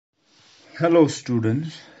Hello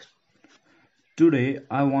students, today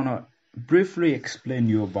I want to briefly explain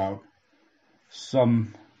you about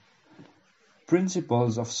some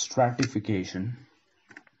principles of stratification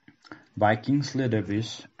by Kingsley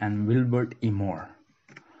and Wilbert Moore.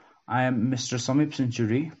 I am Mr. Samip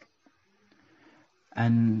Century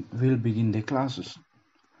and we'll begin the classes.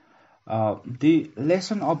 The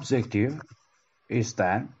lesson objective is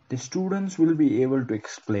that the students will be able to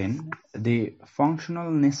explain the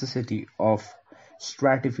functional necessity of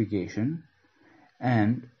stratification,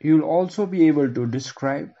 and you'll also be able to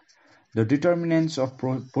describe the determinants of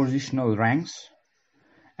positional ranks,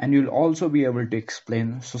 and you'll also be able to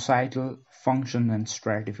explain societal function and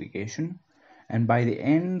stratification. And by the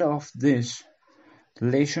end of this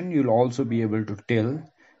lesson, you'll also be able to tell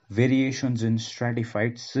variations in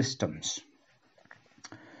stratified systems.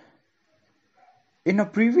 In a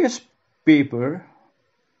previous paper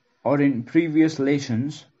or in previous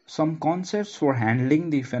lessons, some concepts for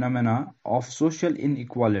handling the phenomena of social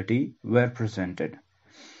inequality were presented.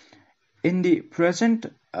 In the present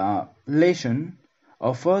lesson,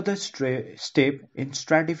 a further step in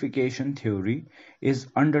stratification theory is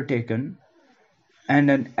undertaken,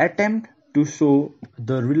 and an attempt to show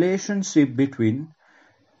the relationship between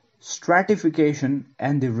stratification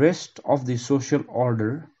and the rest of the social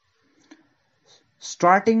order,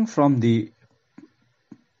 starting from the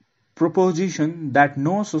proposition that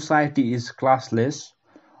no society is classless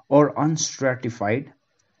or unstratified.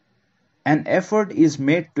 An effort is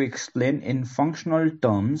made to explain in functional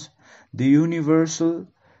terms the universal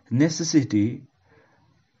necessity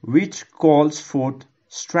which calls forth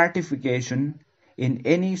stratification in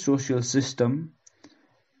any social system,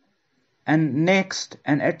 and next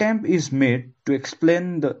an attempt is made to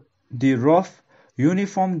explain the rough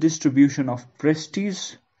uniform distribution of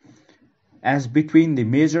prestige as between the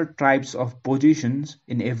major types of positions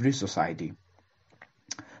in every society.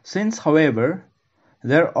 Since, however,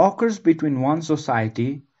 there occurs between one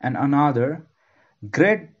society and another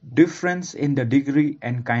great difference in the degree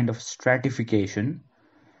and kind of stratification,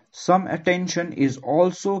 some attention is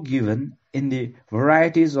also given in the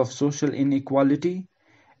varieties of social inequality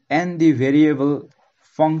and the variable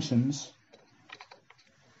functions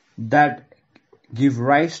that give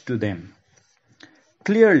rise to them.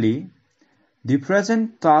 Clearly, the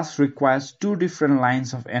present task requires two different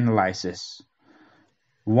lines of analysis.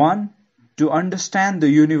 One, to understand the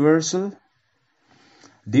universal,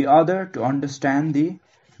 the other to understand the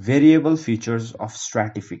variable features of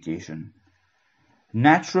stratification.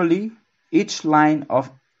 Naturally, each line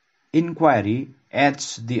of inquiry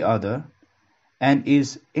adds the other and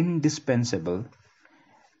is indispensable,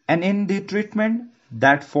 and in the treatment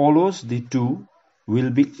that follows the two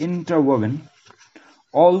will be interwoven,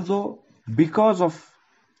 although because of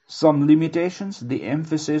some limitations the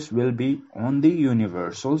emphasis will be on the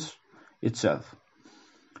universals itself.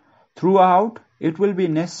 Throughout, it will be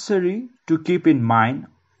necessary to keep in mind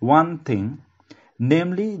one thing,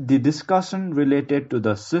 namely the discussion related to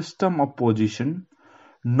the system of position,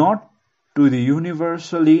 not to the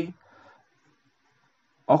universally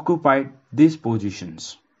occupied these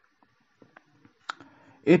positions.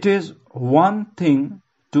 It is one thing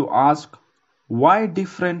to ask why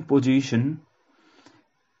different positions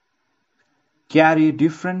carry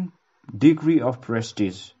different degree of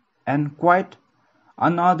prestige, and quite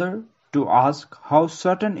another to ask how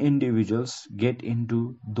certain individuals get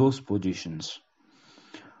into those positions.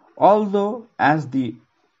 Although, as the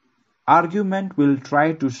argument will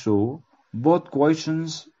try to show, both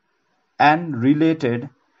questions and related,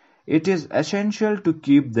 it is essential to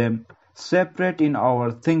keep them separate in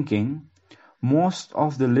our thinking. Most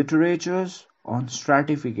of the literatures on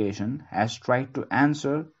stratification has tried to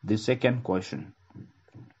answer the second question,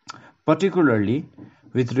 particularly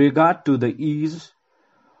with regard to the ease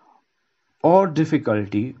or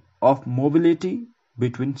difficulty of mobility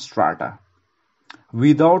between strata,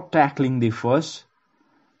 without tackling the first.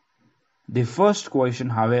 The first question,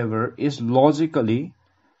 however, is logically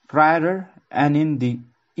prior and in the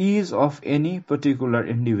ease of any particular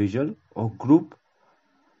individual or group,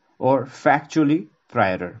 or factually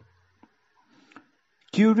prior.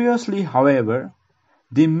 Curiously, however,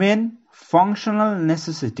 the main functional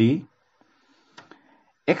necessity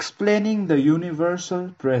explaining the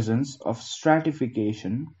universal presence of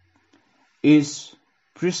stratification is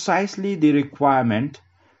precisely the requirement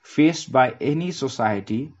faced by any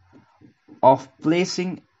society of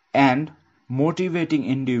placing and motivating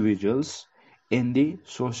individuals in the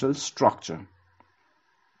social structure.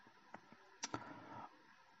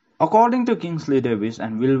 According to Kingsley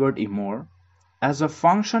and Wilbert Moore, as a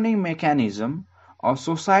functioning mechanism, a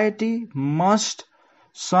society must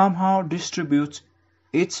somehow distributes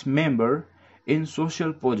its member in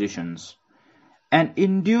social positions and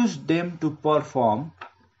induce them to perform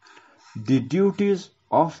the duties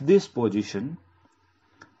of this position.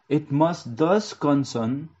 It must thus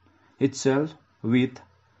concern itself with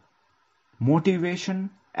motivation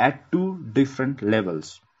at two different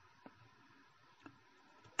levels.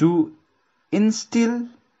 To instill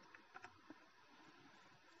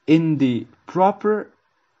in the proper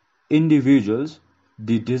individuals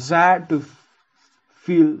the desire to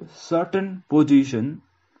fill certain position,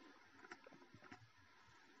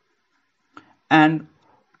 and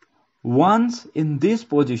once in this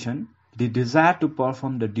position the desire to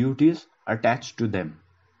perform the duties attached to them.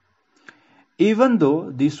 Even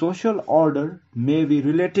though the social order may be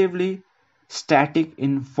relatively static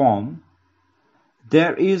in form,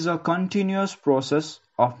 there is a continuous process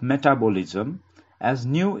of metabolism as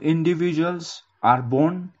new individuals are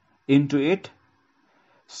born into it,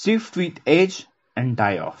 shift with age, and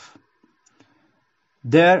die off.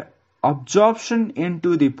 Their absorption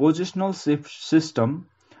into the positional system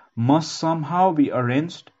must somehow be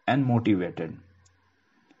arranged and motivated.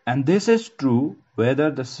 And this is true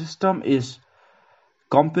whether the system is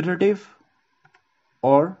competitive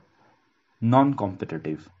or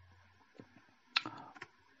non-competitive.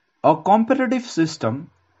 A competitive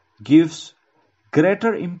system gives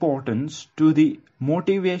greater importance to the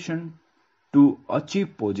motivation to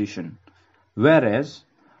achieve position, whereas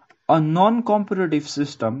a non-competitive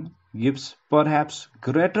system gives perhaps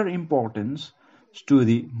greater importance to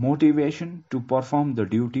the motivation to perform the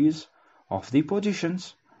duties of the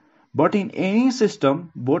positions. But in any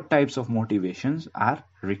system, both types of motivations are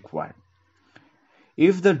required.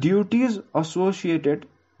 If the duties associated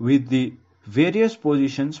with the various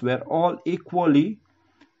positions were all equally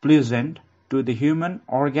pleasant to the human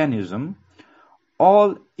organism,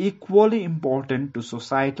 all equally important to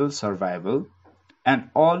societal survival, and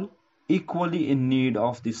all equally in need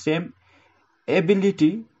of the same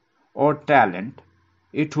ability or talent,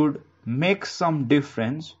 it would make some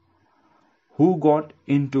difference who got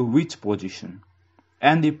into which position,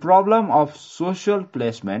 and the problem of social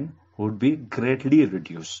placement would be greatly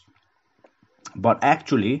reduced. But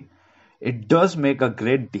actually, it does make a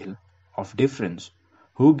great deal of difference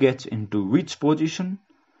who gets into which position,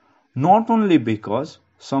 not only because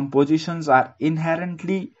some positions are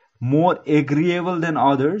inherently more agreeable than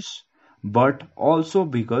others, but also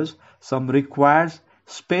because some requires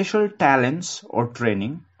special talents or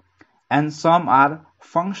training, and some are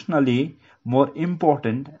functionally more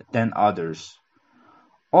important than others.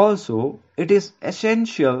 Also, it is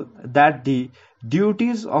essential that the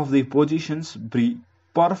duties of the positions be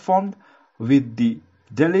performed with the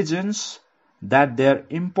diligence that their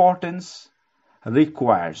importance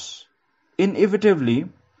requires. Inevitably,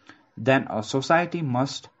 then a society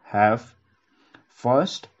must have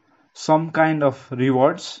first some kind of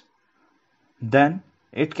rewards, then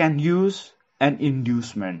it can use an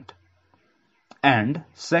inducement, and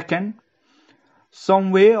second,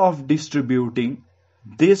 some way of distributing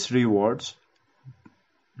these rewards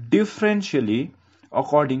differentially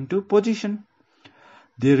according to position.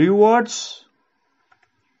 The rewards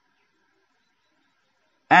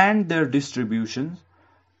and their distribution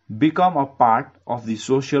become a part of the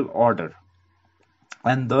social order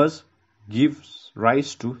and thus gives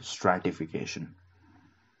rise to stratification.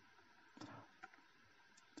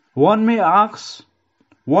 One may ask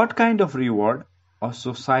what kind of reward a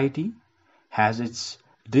society has its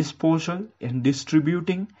disposal in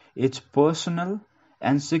distributing its personal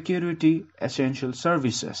and security essential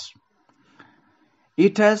services.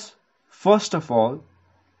 It has, first of all,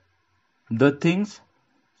 the things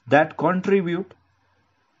that contribute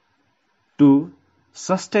to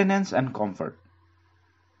sustenance and comfort.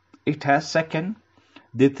 It has, second,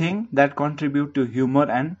 the thing that contribute to humor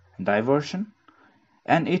and diversion.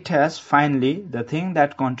 And it has, finally, the thing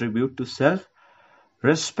that contribute to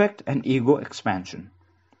self-respect and ego expansion.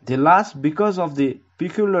 The last, because of the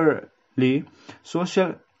peculiarly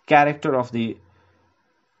social character of the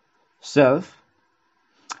self,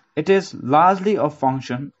 it is largely a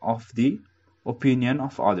function of the opinion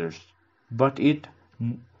of others, but it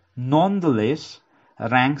nonetheless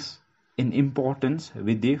ranks in importance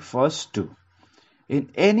with the first two. In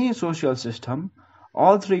any social system,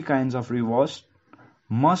 all three kinds of rewards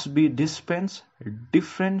must be dispensed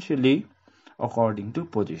differentially according to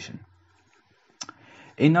position.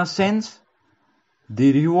 In a sense,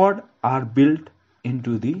 the rewards are built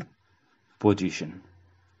into the position.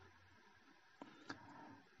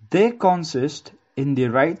 They consist in the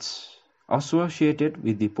rights associated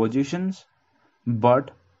with the positions,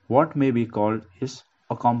 but what may be called is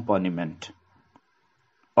accompaniment.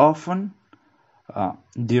 Often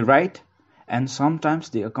the right and sometimes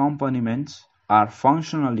the accompaniments are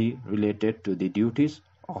functionally related to the duties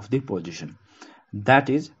of the position. That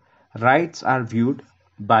is, rights are viewed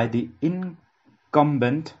by the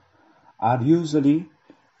incumbent are usually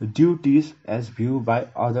duties as viewed by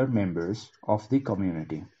other members of the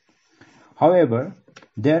community. However,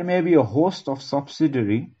 there may be a host of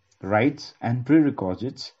subsidiary rights and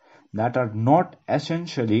prerequisites that are not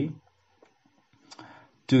essentially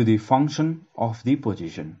to the function of the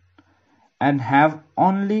position and have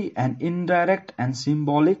only an indirect and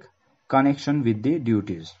symbolic connection with the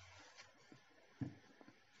duties,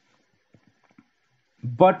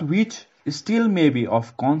 but which still may be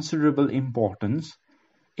of considerable importance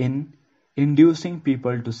in inducing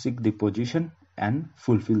people to seek the position and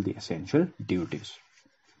fulfill the essential duties.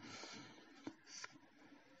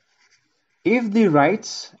 If the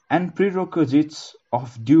rights and prerequisites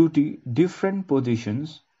of different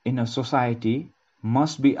positions in a society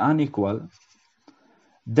must be unequal,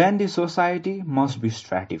 then the society must be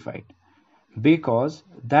stratified, because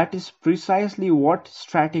that is precisely what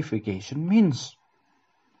stratification means.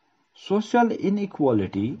 Social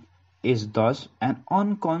inequality is thus an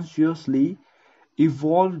unconsciously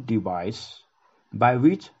evolved device by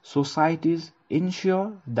which societies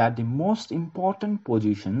ensure that the most important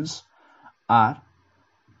positions are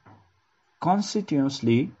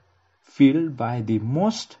constitutionally filled by the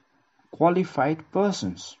most qualified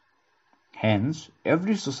persons. Hence,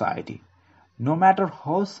 every society, no matter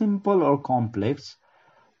how simple or complex,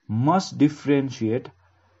 must differentiate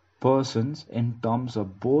persons in terms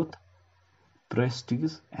of both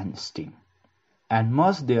prestige and esteem, and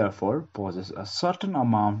must therefore possess a certain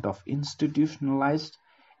amount of institutionalized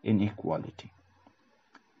inequality.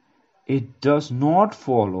 It does not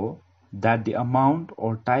follow that the amount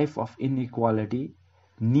or type of inequality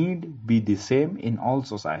need be the same in all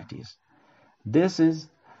societies. This is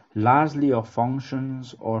largely of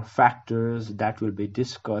functions or factors that will be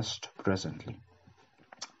discussed presently.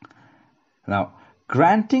 Now,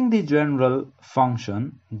 granting the general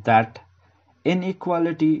function that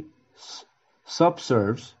inequality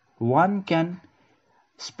subserves, one can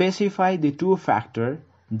specify the two factors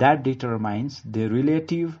that determines the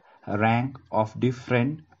relative rank of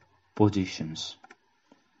different positions.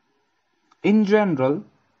 In general,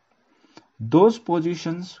 those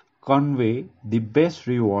positions convey the best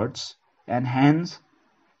rewards and hence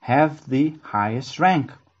have the highest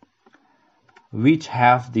rank, which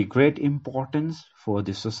have the great importance for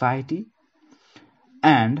the society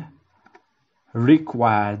and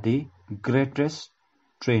require the greatest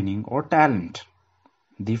training or talent.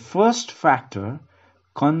 The first factor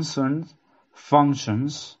concerns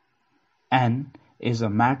functions and is a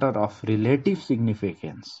matter of relative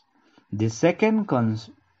significance. The second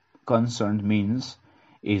concern means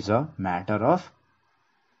is a matter of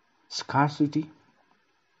scarcity.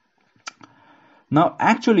 Now,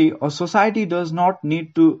 actually, a society does not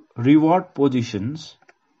need to reward positions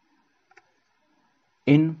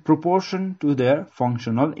in proportion to their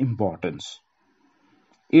functional importance.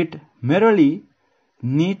 It merely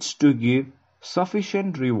needs to give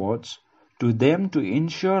sufficient rewards to them to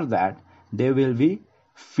ensure that they will be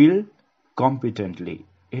filled competently.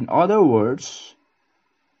 In other words,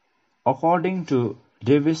 according to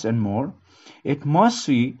Davis and Moore, it must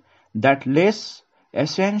see that less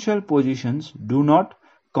essential positions do not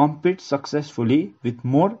compete successfully with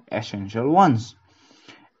more essential ones.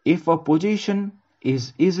 If a position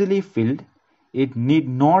is easily filled, it need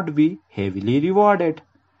not be heavily rewarded.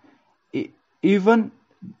 Even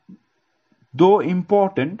though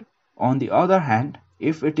important, on the other hand,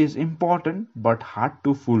 if it is important but hard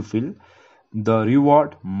to fulfill, the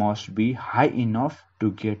reward must be high enough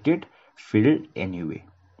to get it filled anyway.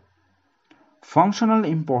 Functional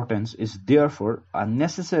importance is therefore a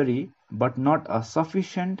necessary but not a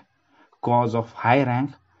sufficient cause of high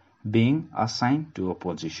rank being assigned to a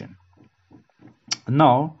position.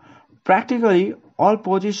 Now, practically all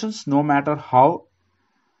positions, no matter how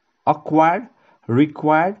acquired,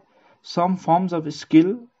 required some forms of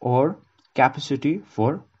skill or capacity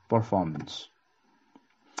for performance.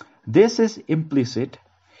 This is implicit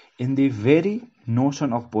in the very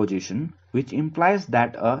notion of position, which implies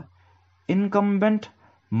that an incumbent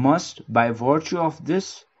must, by virtue of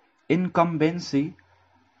this incumbency,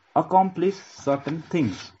 accomplish certain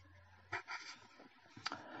things.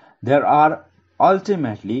 There are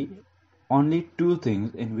ultimately only two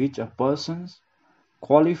things in which a person's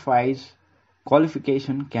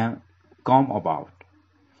qualification can come about: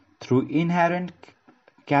 through inherent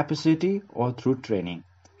capacity or through training.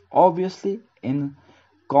 Obviously, in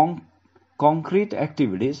concrete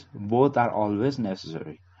activities, both are always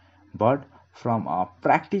necessary. But from a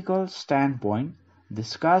practical standpoint, the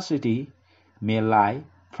scarcity may lie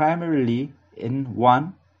primarily in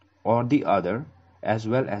one or the other, as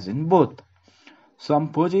well as in both. Some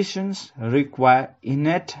positions require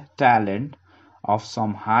innate talent of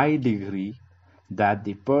some high degree that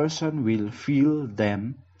the person will feel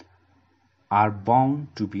them are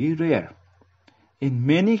bound to be rare. In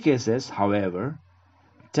many cases, however,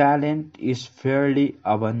 talent is fairly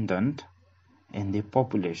abundant in the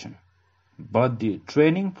population, but the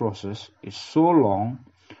training process is so long,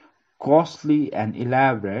 costly, and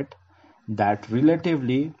elaborate that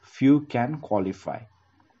relatively few can qualify.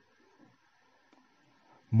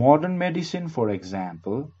 Modern medicine, for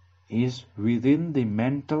example, is within the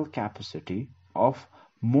mental capacity of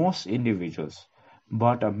most individuals,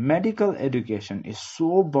 but a medical education is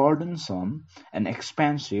so burdensome and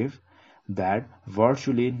expensive that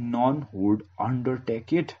virtually none would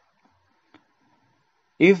undertake it.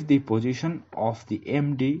 If the position of the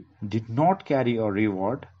MD did not carry a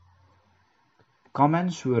reward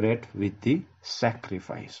commensurate with the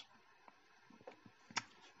sacrifice.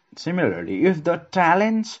 Similarly, if the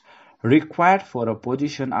talents required for a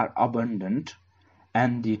position are abundant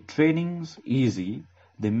and the trainings easy,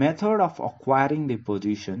 the method of acquiring the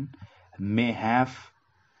position may have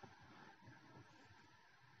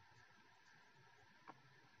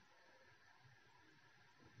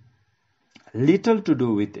little to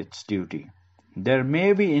do with its duty. There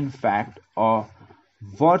may be, in fact, a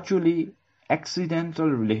virtually accidental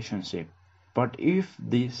relationship, but if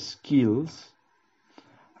the skills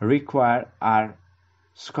required are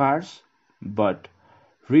scarce, but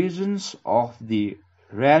reasons of the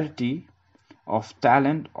rarity of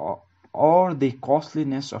talent or the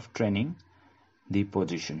costliness of training, the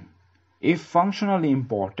position, if functionally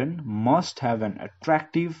important, must have an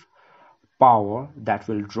attractive power that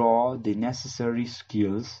will draw the necessary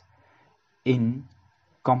skills in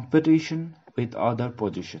competition with other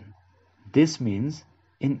positions. This means,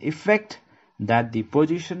 in effect, that the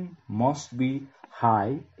position must be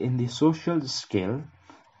high in the social scale,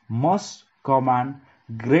 must command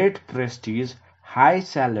great prestige, high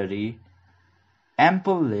salary,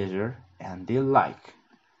 ample leisure, and the like.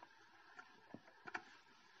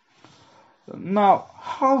 Now,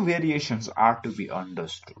 how variations are to be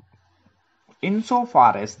understood?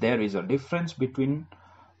 Insofar as there is a difference between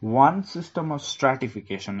one system of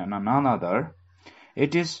stratification and another,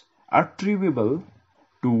 it is attributable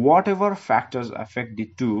to whatever factors affect the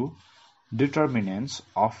two determinants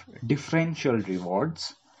of differential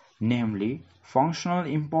rewards, namely functional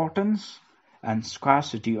importance and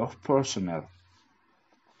scarcity of personnel.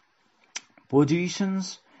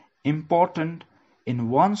 Positions important in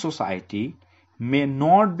one society may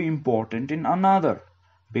not be important in another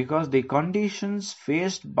because the conditions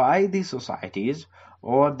faced by the societies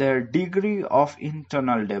or their degree of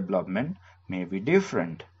internal development may be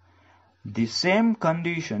different. The same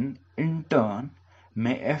condition, in turn,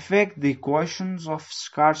 may affect the questions of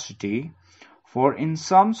scarcity, for in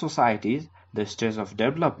some societies the stage of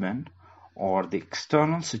development or the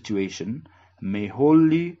external situation may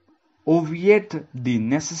wholly obviate the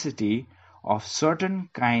necessity of certain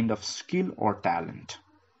kind of skill or talent.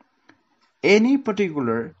 Any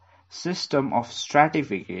particular system of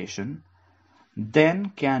stratification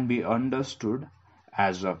then can be understood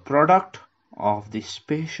as a product of the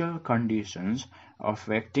spatial conditions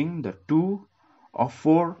affecting the two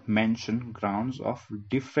aforementioned grounds of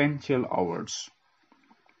differential awards.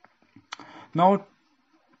 Now,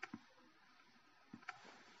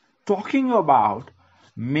 talking about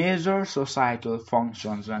major societal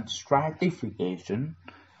functions and stratification,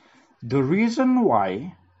 the reason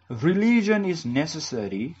why religion is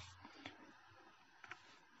necessary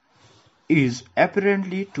is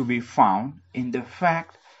apparently to be found in the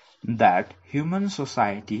fact that human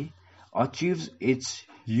society achieves its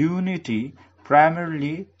unity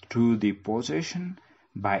primarily through the possession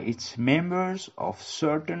by its members of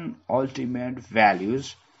certain ultimate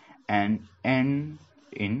values and ends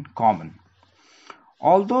in common.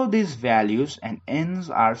 Although these values and ends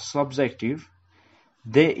are subjective,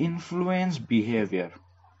 they influence behavior,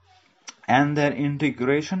 and their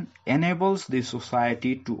integration enables the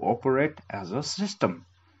society to operate as a system.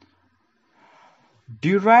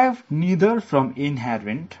 Derived neither from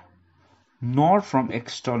inherent nor from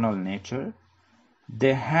external nature,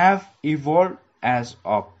 they have evolved as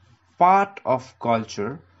a part of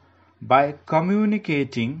culture by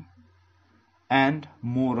communicating and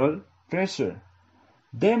moral pressure.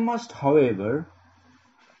 They must, however,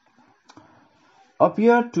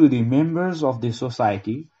 appear to the members of the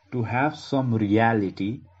society to have some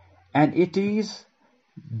reality, and it is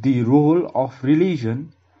the role of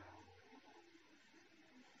religion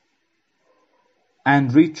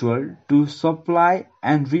and ritual to supply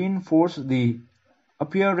and reinforce the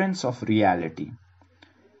appearance of reality.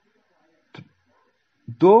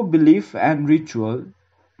 Though belief and ritual,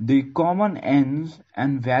 the common ends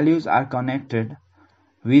and values are connected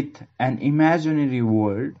with an imaginary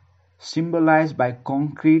world symbolized by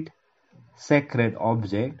concrete sacred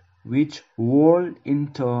object, which world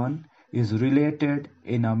in turn is related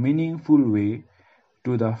in a meaningful way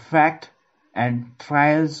to the fact and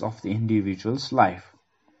trials of the individual's life.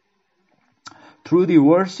 Through the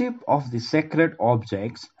worship of the sacred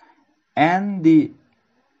objects and the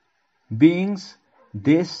beings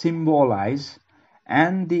they symbolize,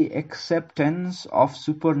 and the acceptance of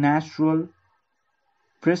supernatural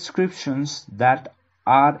prescriptions that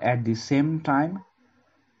are at the same time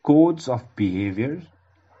codes of behavior,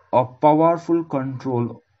 a powerful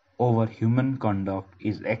control over human conduct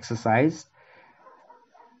is exercised,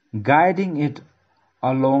 guiding it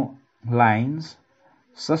along lines,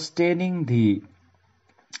 sustaining the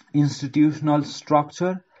institutional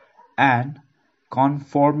structure, and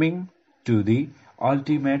conforming to the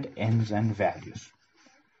ultimate ends and values.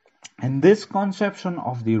 And this conception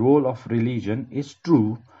of the role of religion is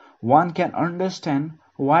true. One can understand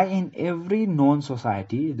why in every known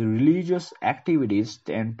society the religious activities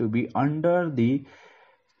tend to be under the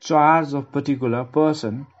charge of particular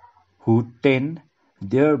person who tend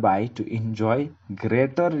thereby to enjoy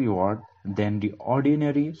greater reward than the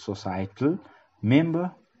ordinary societal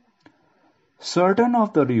member. Certain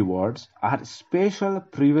of the rewards are special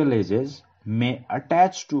privileges may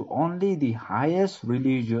attach to only the highest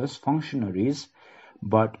religious functionaries,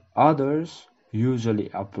 but others usually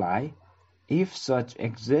apply, if such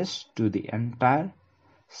exists, to the entire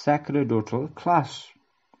sacerdotal class.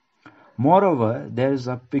 Moreover, there is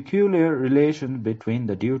a peculiar relation between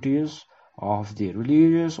the duties of the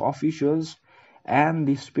religious officials and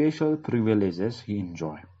the special privileges he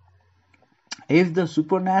enjoys. If the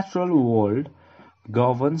supernatural world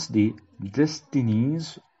governs the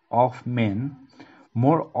destinies of men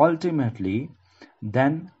more ultimately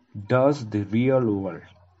than does the real world,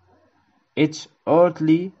 its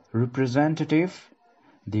earthly representative,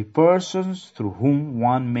 the persons through whom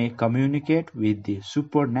one may communicate with the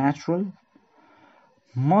supernatural,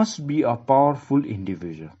 must be a powerful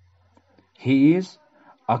individual. He is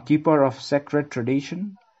a keeper of sacred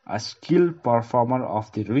tradition, a skilled performer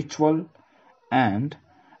of the ritual, and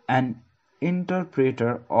an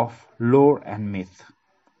interpreter of lore and myth.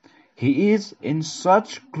 He is in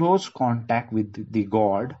such close contact with the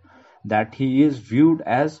god that he is viewed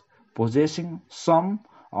as possessing some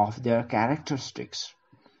of their characteristics.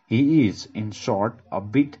 He is, in short, a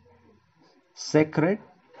bit sacred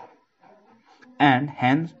and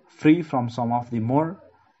hence free from some of the more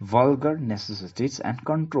vulgar necessities and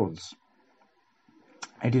controls.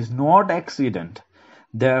 It is not accident,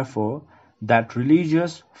 therefore, that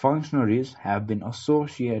religious functionaries have been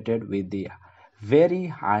associated with the very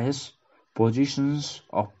highest positions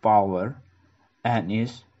of power and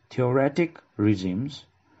its theoretic regimes.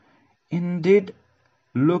 Indeed,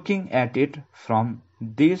 looking at it from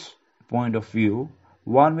this point of view,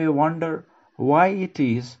 one may wonder why it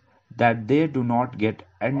is that they do not get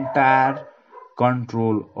entire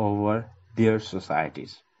control over their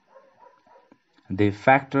societies. The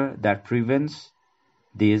factor that prevents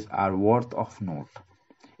these are worth of note.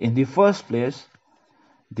 In the first place,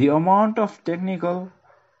 the amount of technical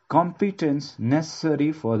competence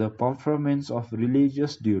necessary for the performance of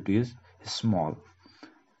religious duties is small.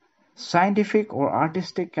 Scientific or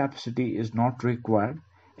artistic capacity is not required.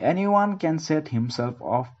 Anyone can set himself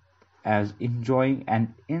up as enjoying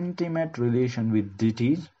an intimate relation with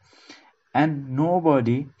deities, and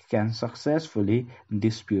nobody can successfully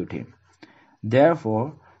dispute him.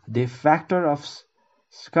 Therefore, the factor of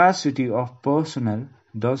scarcity of personnel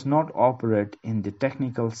does not operate in the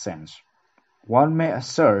technical sense. One may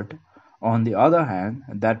assert, on the other hand,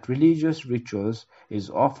 that religious rituals is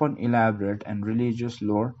often elaborate and religious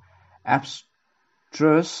lore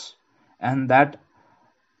abstruse, and that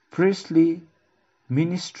priestly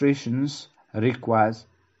ministrations requires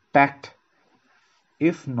tact,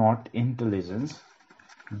 if not intelligence.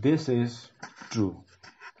 This is true.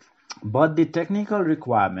 But the technical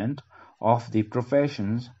requirements of the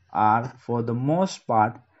professions are for the most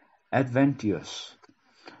part adventitious,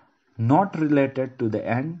 not related to the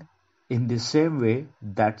end in the same way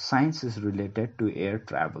that science is related to air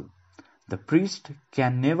travel. The priest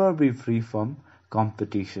can never be free from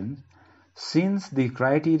competition, since the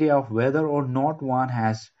criteria of whether or not one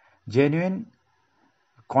has genuine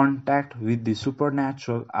contact with the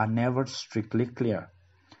supernatural are never strictly clear.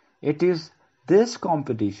 It is this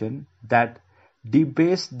competition that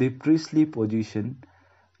debase the priestly position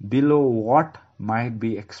below what might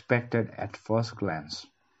be expected at first glance.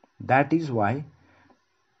 That is why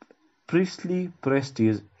priestly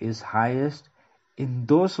prestige is highest in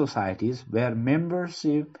those societies where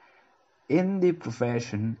membership in the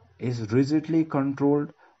profession is rigidly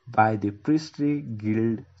controlled by the priestly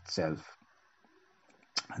guild itself.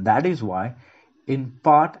 That is why, in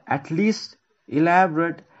part at least,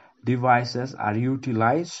 elaborate devices are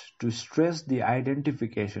utilized to stress the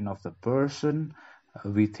identification of the person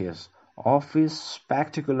with his office,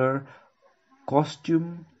 spectacular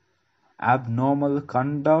costume, abnormal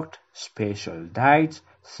conduct, spatial diets,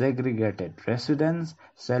 segregated residence,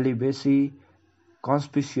 celibacy,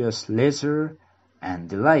 conspicuous leisure,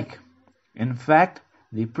 and the like. In fact,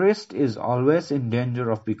 the priest is always in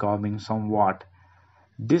danger of becoming somewhat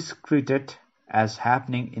discredited as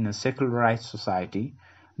happening in a secularized society,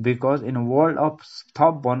 because in a world of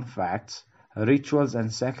stubborn facts, rituals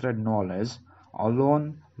and sacred knowledge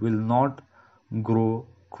alone will not grow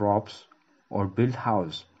crops or build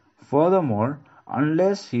houses. Furthermore,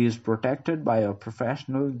 unless he is protected by a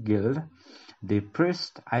professional guild, the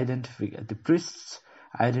priest's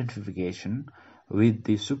identification with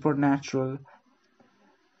the supernatural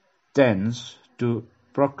tends to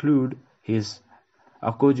preclude his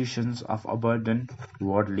acquisitions of abundant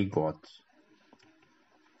worldly goods.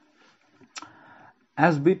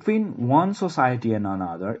 As between one society and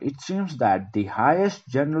another, it seems that the highest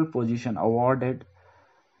general position awarded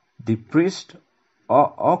the priest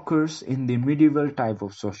occurs in the medieval type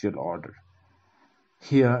of social order.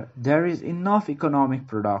 Here, there is enough economic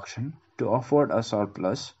production to afford a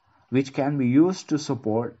surplus, which can be used to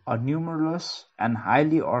support a numerous and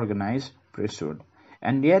highly organized priesthood,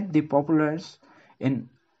 and yet the populace in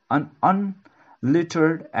an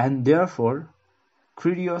unlettered and therefore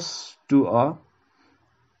credulous to a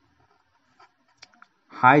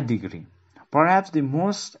high degree. Perhaps the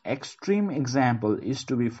most extreme example is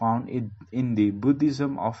to be found in the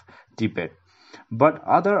Buddhism of Tibet, but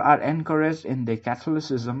others are encouraged in the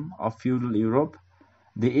Catholicism of feudal Europe,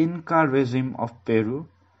 the Inca regime of Peru,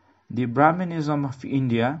 the Brahminism of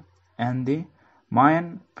India, and the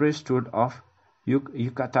Mayan priesthood of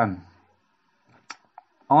Yucatan.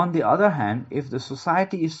 On the other hand, if the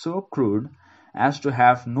society is so crude as to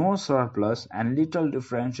have no surplus and little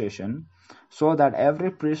differentiation, so that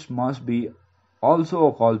every priest must be also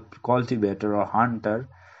a cultivator or hunter,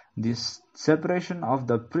 this separation of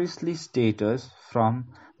the priestly status from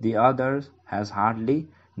the others has hardly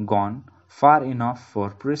gone far enough for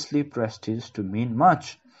priestly prestige to mean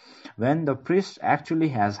much. When the priest actually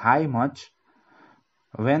has high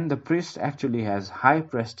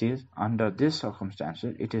prestige under these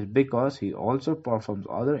circumstances, it is because he also performs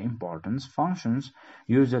other important functions,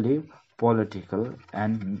 usually political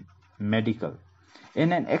and medical.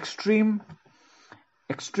 In an extremely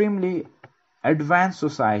advanced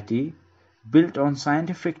society built on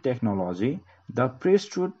scientific technology, the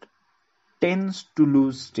priesthood tends to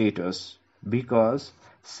lose status because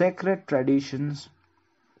sacred traditions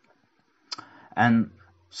and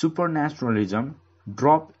supernaturalism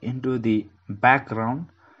drop into the background.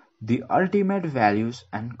 The ultimate values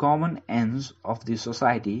and common ends of the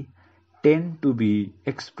society tend to be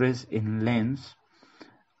expressed in lens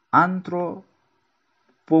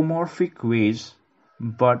anthropomorphic ways,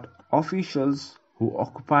 but officials who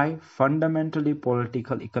occupy fundamentally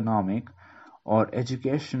political, economic, or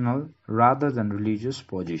educational rather than religious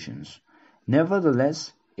positions.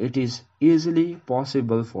 Nevertheless, it is easily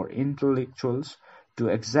possible for intellectuals to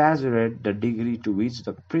exaggerate the degree to which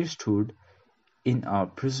the priesthood in a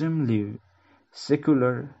presumably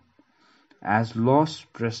secular has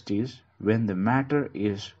lost prestige when the matter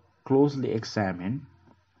is closely examined.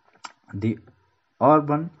 The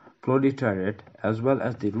urban proletariat as well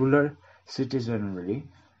as the rural citizenry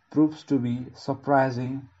proves to be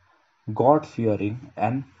surprising, God-fearing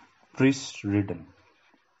and priest-ridden.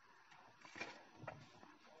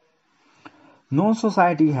 No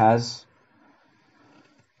society has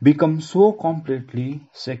become so completely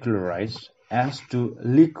secularized as to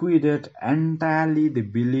liquidate entirely the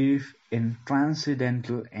belief in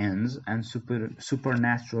transcendental ends and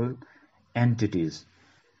supernatural entities.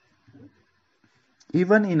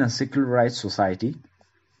 Even in a secularized society,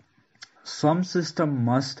 some system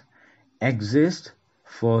must exist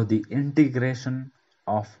for the integration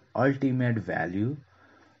of ultimate value,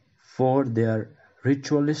 for their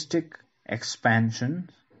ritualistic expansion,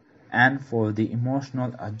 and for the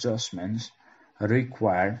emotional adjustments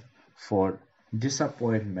required for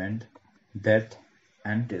disappointment, death,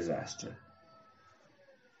 and disaster.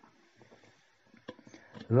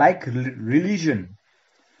 Like religion,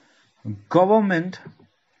 Government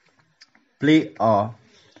play a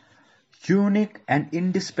unique and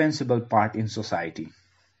indispensable part in society.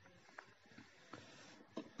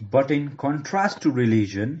 But in contrast to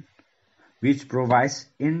religion, which provides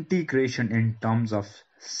integration in terms of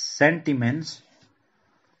sentiments,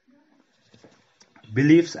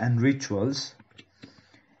 beliefs, and rituals,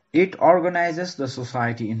 it organizes the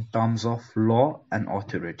society in terms of law and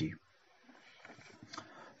authority.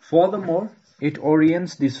 Furthermore, it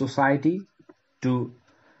orients the society to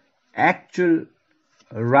actual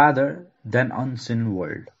rather than unseen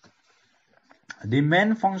world. The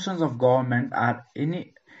main functions of government are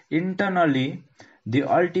internally the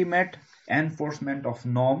ultimate enforcement of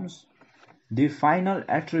norms, the final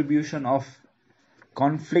attribution of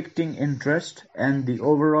conflicting interest, and the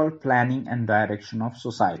overall planning and direction of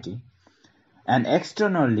society, and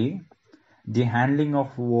externally the handling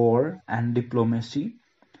of war and diplomacy.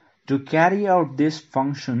 To carry out these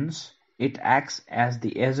functions, it acts as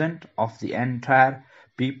the agent of the entire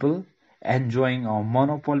people, enjoying a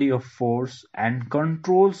monopoly of force and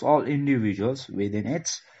controls all individuals within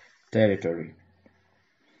its territory.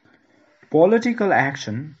 Political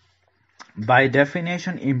action, by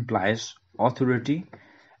definition, implies authority,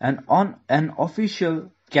 and an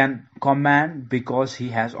official can command because he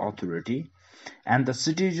has authority, and the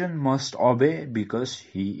citizen must obey because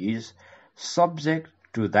he is subject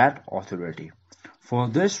to that authority. For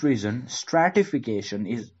this reason, stratification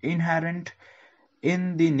is inherent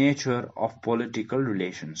in the nature of political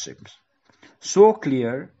relationships. So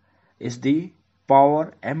clear is the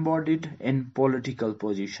power embodied in political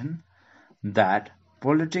position that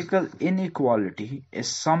political inequality is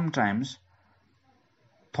sometimes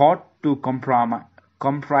thought to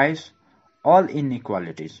comprise all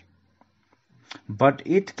inequalities. But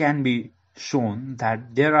it can be shown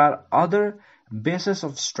that there are other bases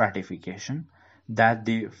of stratification, that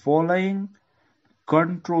the following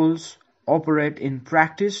controls operate in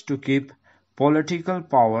practice to keep political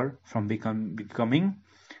power from becoming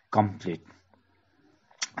complete.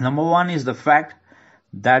 Number one is the fact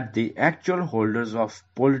that the actual holders of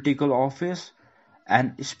political office,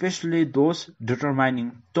 and especially those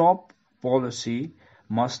determining top policy,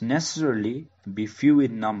 must necessarily be few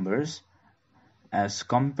in numbers as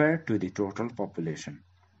compared to the total population.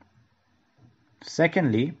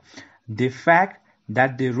 Secondly, the fact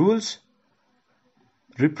that the rules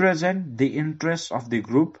represent the interests of the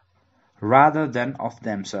group rather than of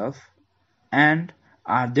themselves, and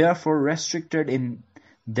are therefore restricted in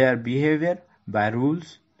their behavior by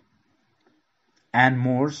rules and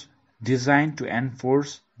mores designed to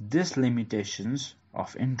enforce these limitations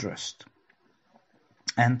of interest.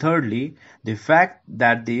 And thirdly, the fact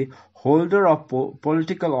that the holder of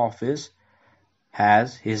political office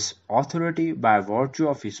has his authority by virtue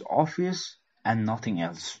of his office and nothing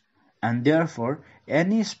else, and therefore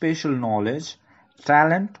any special knowledge,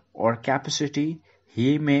 talent, or capacity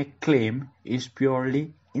he may claim is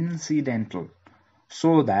purely incidental,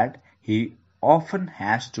 so that he often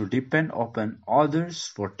has to depend upon others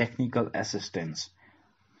for technical assistance.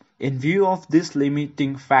 In view of these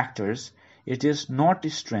limiting factors, it is not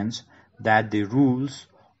strange that the rules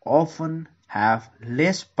often have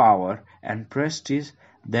less power and prestige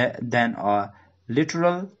than a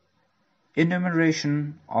literal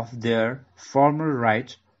enumeration of their formal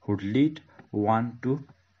rights would lead one to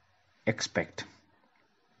expect.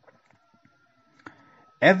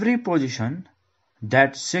 Every position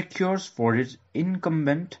that secures for its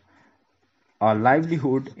incumbent a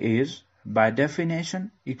livelihood is, by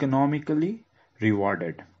definition, economically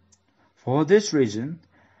rewarded. For this reason,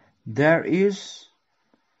 there is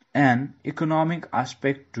an economic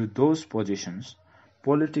aspect to those positions,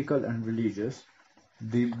 political and religious,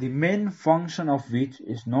 the main function of which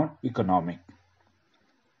is not economic.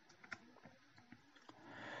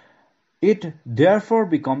 It therefore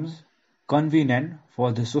becomes convenient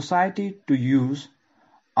for the society to use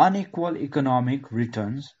unequal economic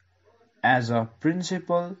returns as a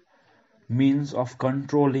principal means of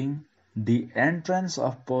controlling the entrance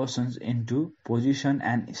of persons into position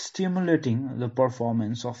and stimulating the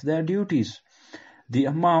performance of their duties. The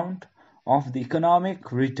amount of the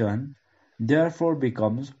economic return therefore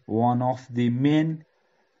becomes one of the main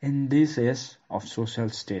indices of social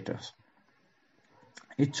status.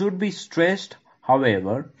 It should be stressed,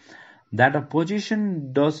 however, that a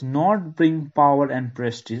position does not bring power and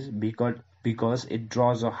prestige because it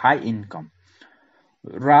draws a high income.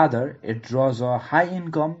 Rather, it draws a high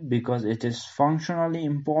income because it is functionally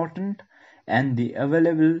important and the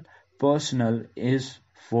available personnel is,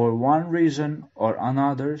 for one reason or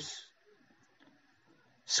another,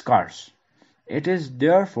 scarce. It is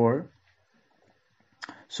therefore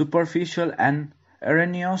superficial and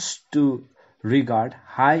erroneous to regard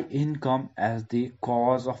high income as the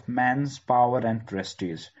cause of man's power and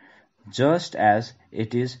prestige, just as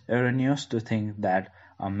it is erroneous to think that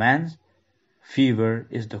a man's fever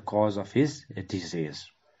is the cause of his disease.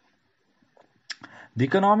 The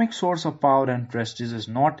economic source of power and prestige is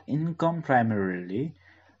not income primarily,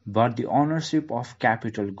 but the ownership of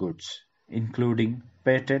capital goods, including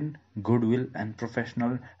patent, goodwill, and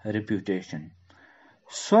professional reputation.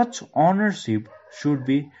 Such ownership should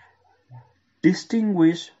be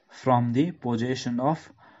distinguished from the possession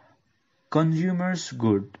of consumers'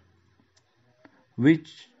 goods,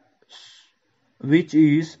 which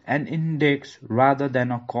is an index rather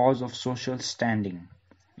than a cause of social standing.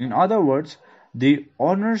 In other words, the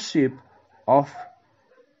ownership of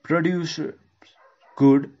producer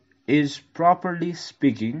good is, properly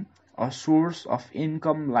speaking, a source of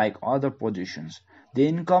income like other possessions, the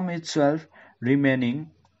income itself remaining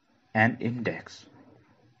an index.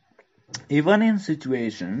 Even in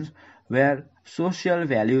situations where social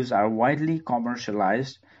values are widely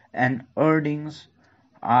commercialized and earnings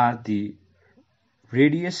are the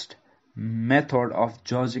readiest method of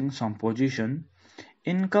judging some position,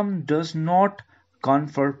 income does not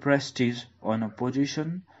confer prestige on a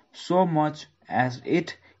position so much as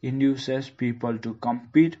it induces people to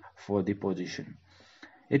compete for the position.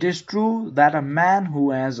 It is true that a man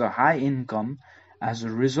who has a high income as a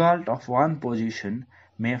result of one position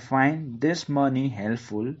may find this money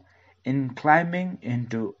helpful in climbing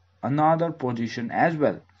into another position as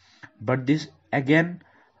well, but this again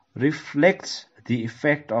reflects the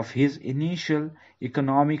effect of his initial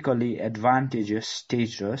economically advantageous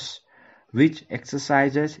status, which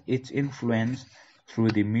exercises its influence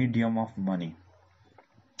through the medium of money.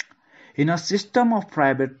 In a system of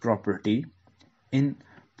private property, in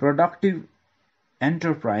productive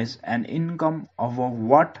enterprise, an income over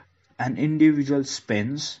what an individual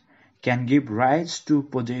spends can give rise to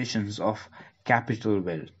possessions of capital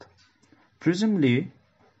wealth. Presumably,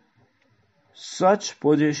 such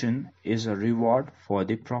possession is a reward for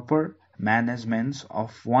the proper management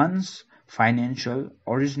of one's financial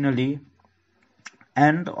originally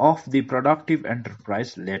and of the productive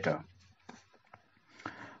enterprise later.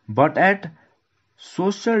 But at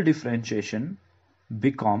social differentiation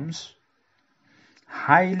becomes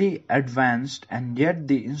highly advanced, and yet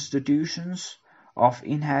the institutions of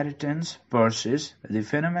inheritance persist, the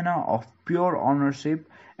phenomena of pure ownership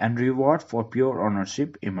and reward for pure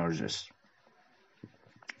ownership emerges.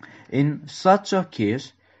 In such a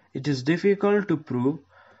case, it is difficult to prove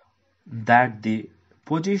that the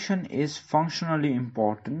position is functionally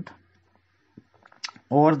important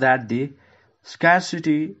or that the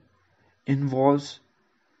scarcity involves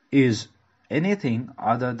is anything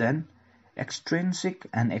other than extrinsic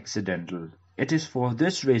and accidental. It is for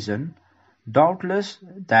this reason, doubtless,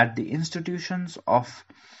 that the institutions of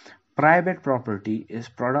private property is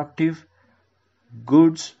productive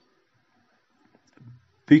goods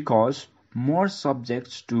because more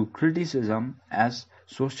subject to criticism as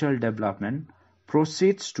social development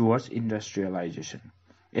proceeds towards industrialization.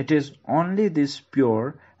 It is only this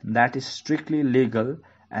pure that is strictly legal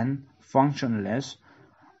and functionless.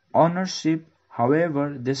 Ownership,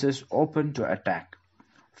 however, this is open to attack.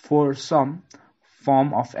 For some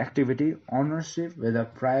form of activity, ownership, whether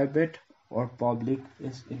private or public,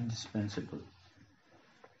 is indispensable.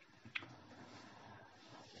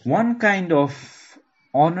 One kind of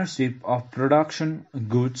ownership of production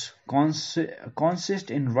goods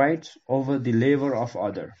consists in rights over the labor of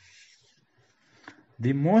others.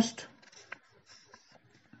 The most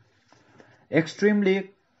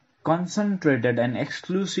extremely concentrated and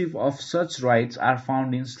exclusive of such rights are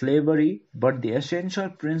found in slavery, but the essential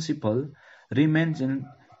principle remains in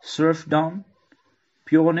serfdom,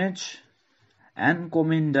 peonage,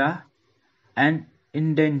 encomienda, and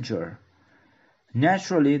indenture.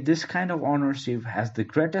 Naturally, this kind of ownership has the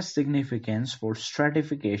greatest significance for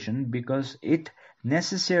stratification because it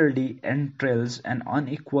necessarily entails an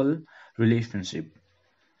unequal relationship.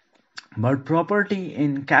 But property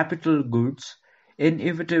in capital goods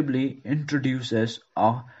inevitably introduces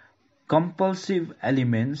a compulsive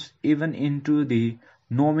element even into the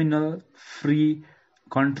nominal free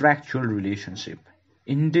contractual relationship.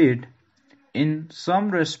 Indeed, in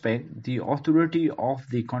some respect, the authority of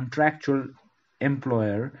the contractual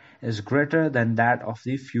employer is greater than that of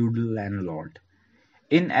the feudal landlord,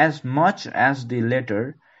 inasmuch as the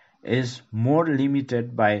latter is more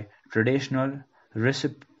limited by traditional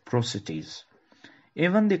reciprocities.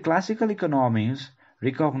 Even the classical economies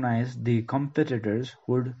recognize the competitors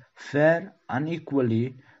would fare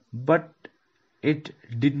unequally, but it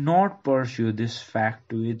did not pursue this fact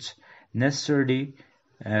to its necessary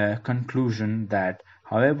conclusion that,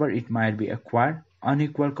 however it might be acquired,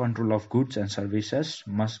 unequal control of goods and services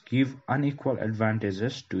must give unequal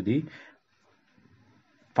advantages to the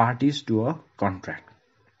parties to a contract.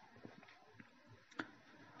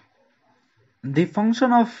 The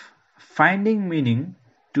function of finding meaning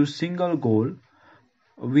to single goal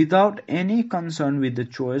without any concern with the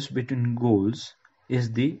choice between goals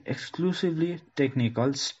is the exclusively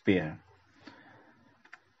technical sphere.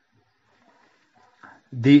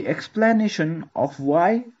 The explanation of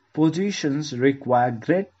why positions require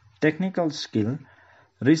great technical skill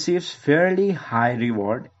receives fairly high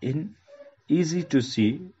reward in easy to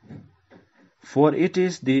see, for it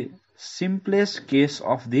is the simplest case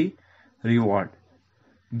of the reward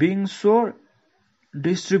being so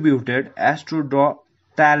distributed as to draw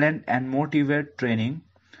talent and motivate training.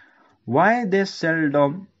 Why they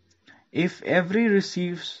seldom, if ever,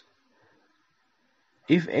 receives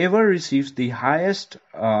the highest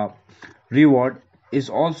reward is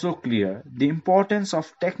also clear. The importance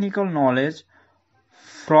of technical knowledge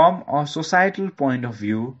from a societal point of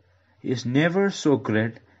view is never so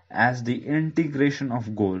great as the integration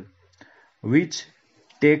of goal, which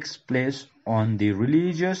takes place on the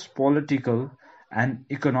religious, political, and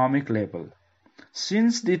economic level.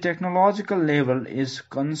 Since the technological level is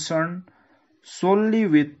concerned solely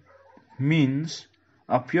with means,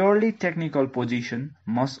 a purely technical position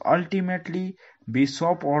must ultimately be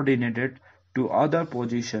subordinated to other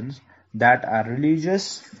positions that are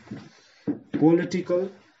religious,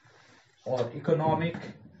 political, or economic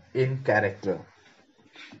in character.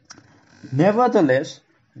 Nevertheless,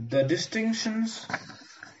 the distinctions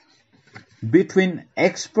between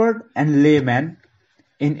expert and layman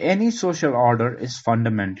in any social order is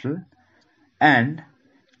fundamental and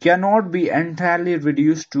cannot be entirely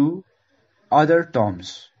reduced to other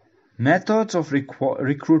terms. Methods of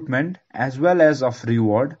recruitment as well as of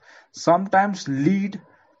reward sometimes lead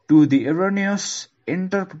to the erroneous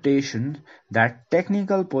interpretation that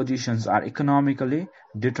technical positions are economically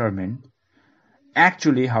determined.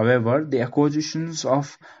 Actually, however, the acquisitions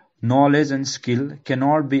of knowledge and skill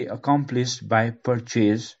cannot be accomplished by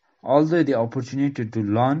purchase, although the opportunity to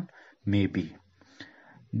learn may be.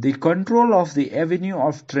 The control of the avenue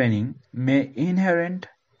of training may inherent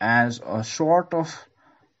as a sort of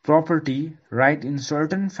property right in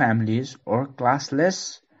certain families or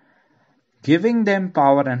classes, giving them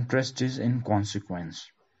power and prestige in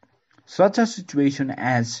consequence. Such a situation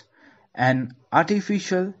as an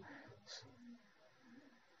artificial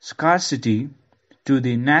scarcity to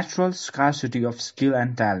the natural scarcity of skill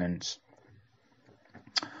and talents.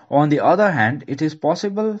 On the other hand, it is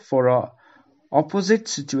possible for an opposite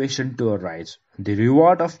situation to arise. The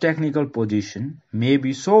reward of technical position may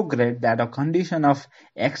be so great that a condition of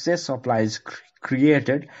excess supply is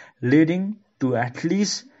created, leading to at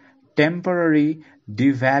least temporary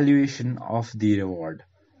devaluation of the reward.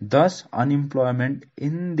 Thus, unemployment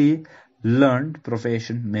in the learned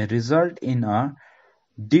profession may result in a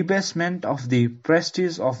debasement of the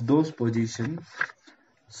prestige of those positions.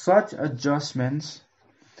 Such adjustments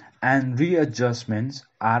and readjustments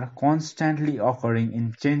are constantly occurring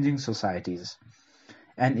in changing societies,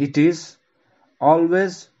 and it is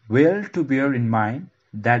always well to bear in mind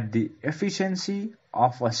that the efficiency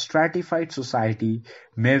of a stratified society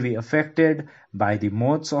may be affected by the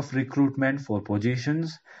modes of recruitment for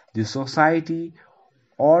positions. The society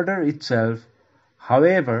order itself,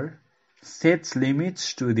 however, sets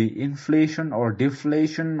limits to the inflation or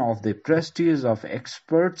deflation of the prestige of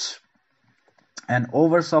experts, and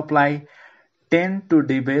oversupply tend to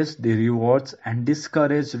debase the rewards and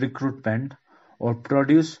discourage recruitment or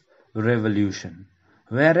produce revolution,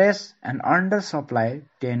 whereas an undersupply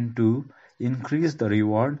tend to increase the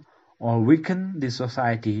reward or weaken the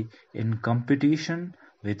society in competition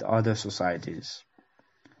with other societies.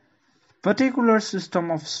 Particular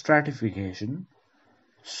system of stratification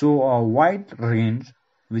show a wide range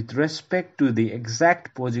with respect to the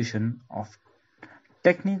exact position of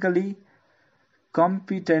technically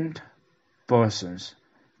competent persons.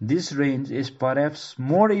 This range is perhaps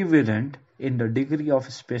more evident in the degree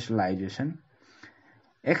of specialization.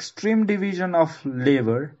 Extreme division of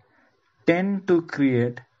labor tend to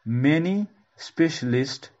create many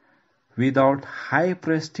specialists without high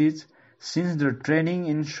prestige, since the training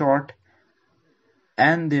is short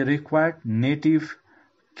and the required native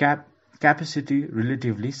capacity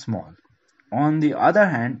relatively small. On the other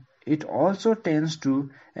hand, it also tends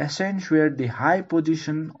to accentuate the high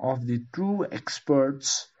position of the true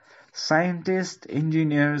experts, scientists,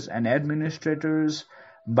 engineers, and administrators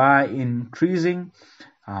by increasing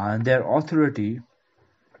their authority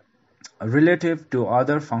relative to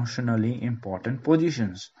other functionally important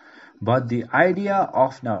positions. But the idea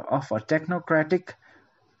of a technocratic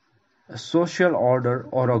social order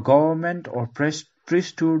or a government or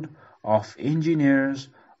priesthood of engineers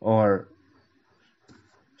or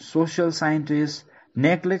social scientists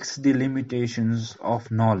neglects the limitations of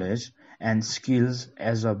knowledge and skills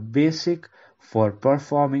as a basic for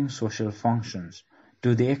performing social functions,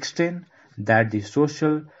 to the extent that the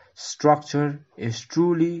social structure is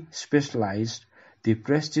truly specialized. The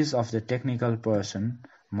prestige of the technical person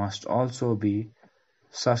must also be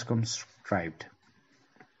circumscribed.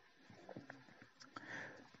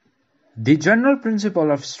 The general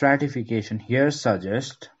principle of stratification here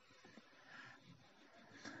suggests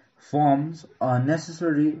forms a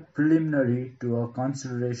necessary preliminary to a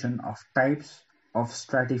consideration of types of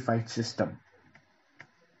stratified system,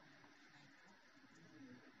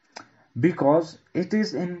 because it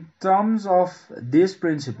is in terms of this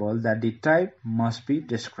principle that the type must be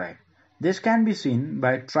described. This can be seen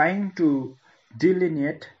by trying to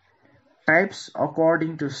delineate types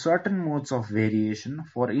according to certain modes of variation.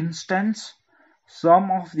 For instance,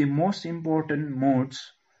 some of the most important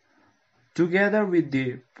modes together with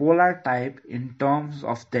the polar type in terms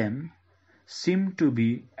of them seem to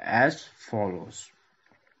be as follows.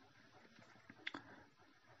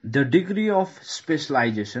 The degree of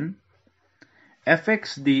specialization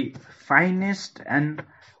affects the fineness and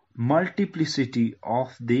multiplicity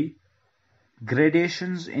of the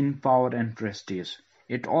gradations in power and prestige.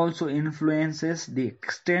 It also influences the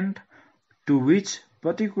extent to which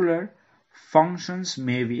particular functions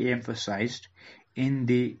may be emphasized in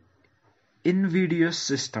the invidious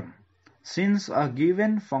system, since a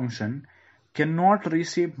given function cannot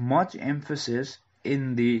receive much emphasis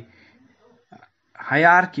in the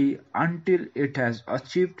hierarchy until it has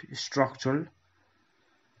achieved structural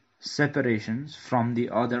separations from the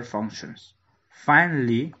other functions.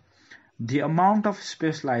 Finally, the amount of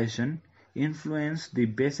specialization influences the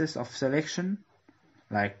basis of selection,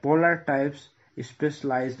 like polar types,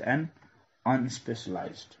 specialized and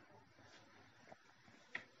unspecialized.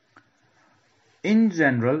 In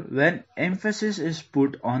general, when emphasis is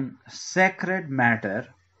put on sacred matter,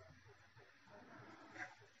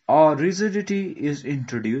 a rigidity is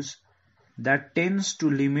introduced that tends to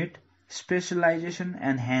limit specialization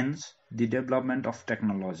and hence the development of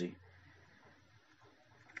technology.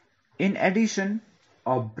 In addition,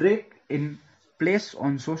 a break in place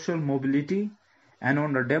on social mobility and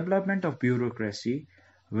on the development of bureaucracy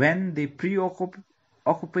when the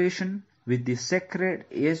preoccupation with the sacred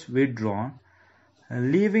is withdrawn,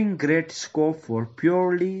 leaving great scope for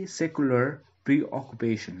purely secular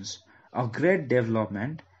preoccupations. A great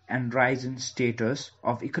development and rise in status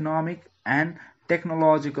of economic and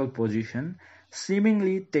technological position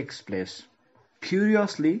seemingly takes place.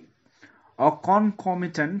 Curiously, a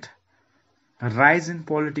concomitant rise in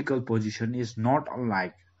political position is not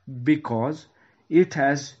alike, because it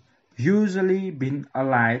has usually been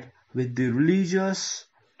allied with the religious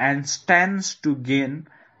and stands to gain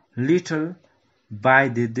little by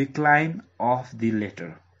the decline of the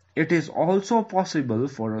latter. It is also possible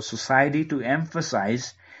for a society to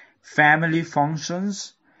emphasize family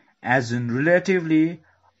functions, as in relatively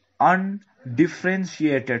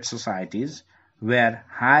undifferentiated societies where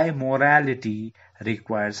high mortality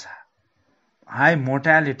requires high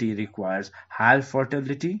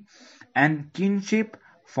fertility, and kinship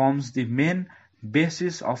forms the main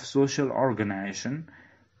basis of social organization.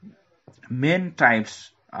 Main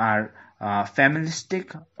types are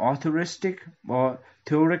familistic, authoristic, or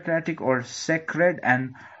theocratic, or sacred,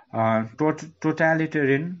 and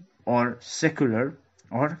totalitarian, or secular,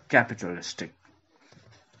 or capitalistic.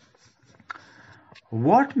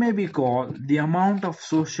 What may be called the amount of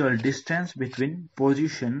social distance between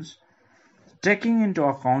positions, taking into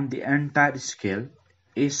account the entire scale,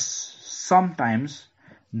 is sometimes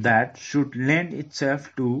that should lend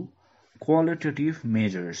itself to qualitative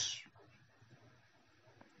measures.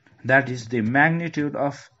 That is the magnitude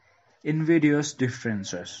of invidious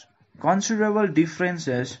differences. Considerable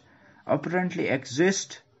differences apparently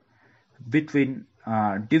exist between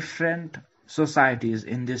different societies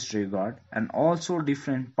in this regard, and also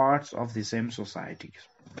different parts of the same societies.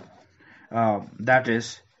 That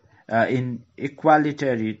is, in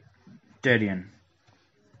equalitarian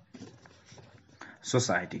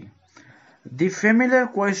society. The familiar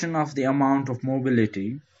question of the amount of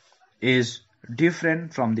mobility is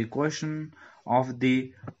different from the question of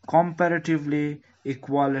the comparatively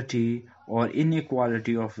equality or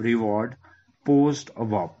inequality of reward posed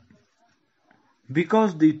above,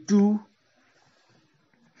 because the two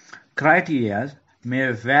criteria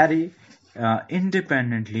may vary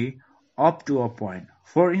independently up to a point.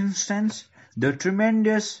 For instance, the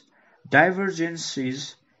tremendous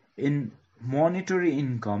divergences in monetary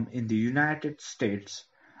income in the United States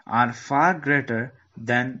are far greater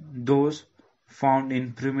than those found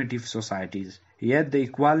in primitive societies. Yet the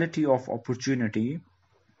equality of opportunity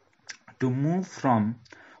to move from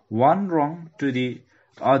one rung to the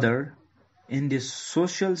other in the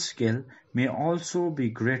social scale may also be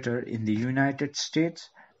greater in the United States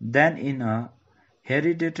than in a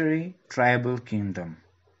hereditary tribal kingdom,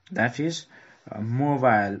 that is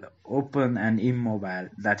mobile, open, and immobile,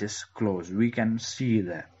 that is closed. We can see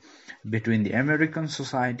that between the American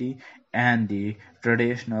society and the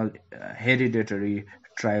traditional hereditary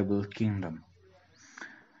tribal kingdom.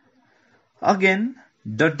 Again,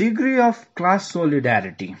 the degree of class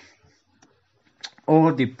solidarity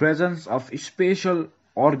or the presence of special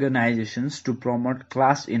organizations to promote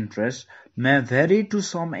class interests may vary to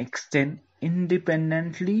some extent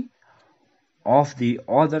independently of the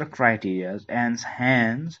other criteria, and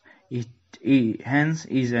hence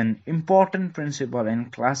is an important principle in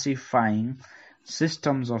classifying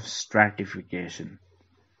systems of stratification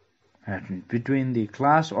between the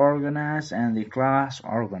class organized and the class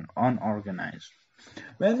unorganized.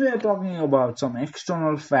 When we are talking about some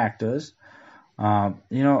external factors,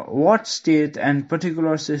 what state and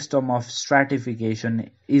particular system of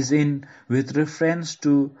stratification is in with reference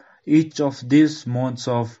to each of these modes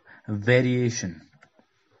of variation.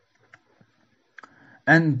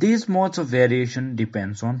 And these modes of variation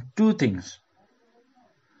depends on two things: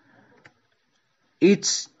 each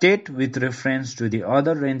state with reference to the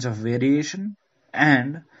other range of variation,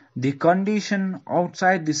 and the condition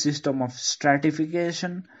outside the system of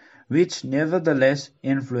stratification which nevertheless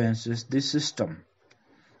influences the system.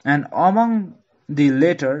 And among the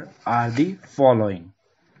latter are the following: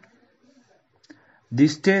 the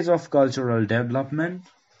stage of cultural development.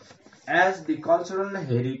 As the cultural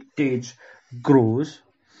heritage grows,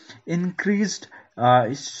 increased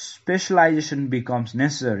specialization becomes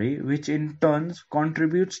necessary, which in turn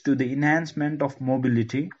contributes to the enhancement of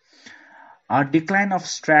mobility, a decline of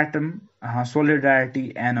stratum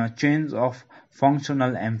solidarity, and a change of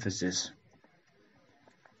functional emphasis.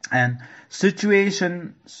 And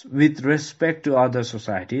situations with respect to other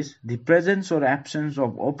societies, the presence or absence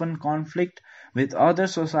of open conflict with other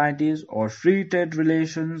societies or free trade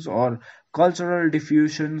relations or cultural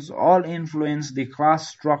diffusions all influence the class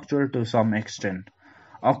structure to some extent.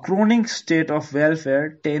 A chronic state of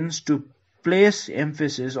welfare tends to place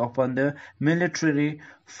emphasis upon the military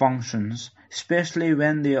functions, especially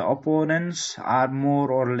when the opponents are more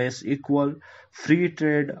or less equal. Free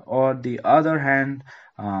trade, on the other hand,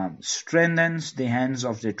 strengthens the hands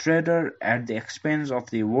of the trader at the expense of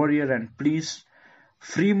the warrior and police.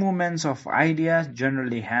 Free movements of ideas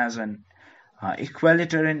generally has an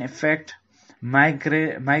equalitarian effect.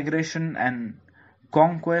 Migration and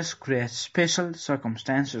conquest create special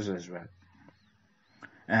circumstances as well.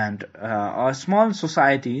 And a small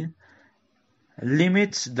society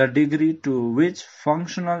limits the degree to which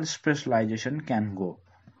functional specialization can go.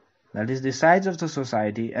 That is the size of the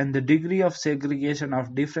society and the degree of segregation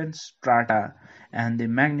of different strata and the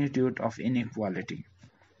magnitude of inequality.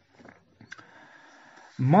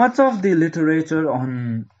 Much of the literature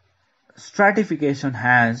on stratification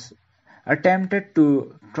has attempted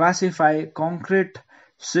to classify concrete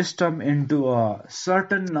system into a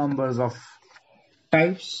certain numbers of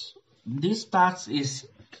types. This task is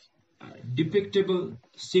depictable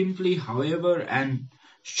simply, however, and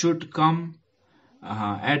should come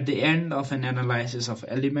at the end of an analysis of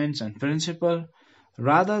elements and principle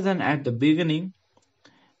rather than at the beginning.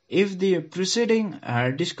 If the preceding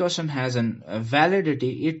discussion has a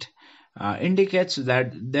validity, it indicates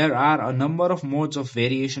that there are a number of modes of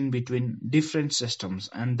variation between different systems,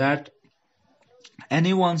 and that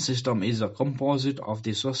any one system is a composite of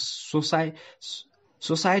the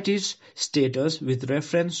society's status with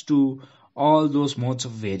reference to all those modes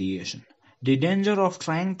of variation. The danger of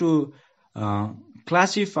trying to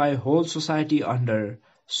classify whole society under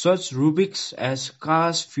such rubrics as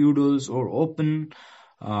caste, feudals, or open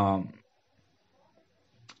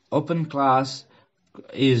class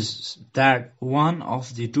is that one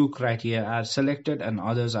of the two criteria are selected and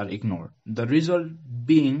others are ignored, the result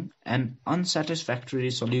being an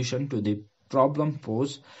unsatisfactory solution to the problem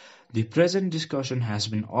posed. The present discussion has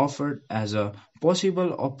been offered as a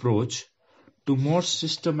possible approach to more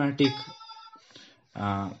systematic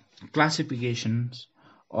classifications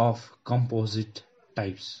of composite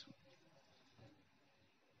types.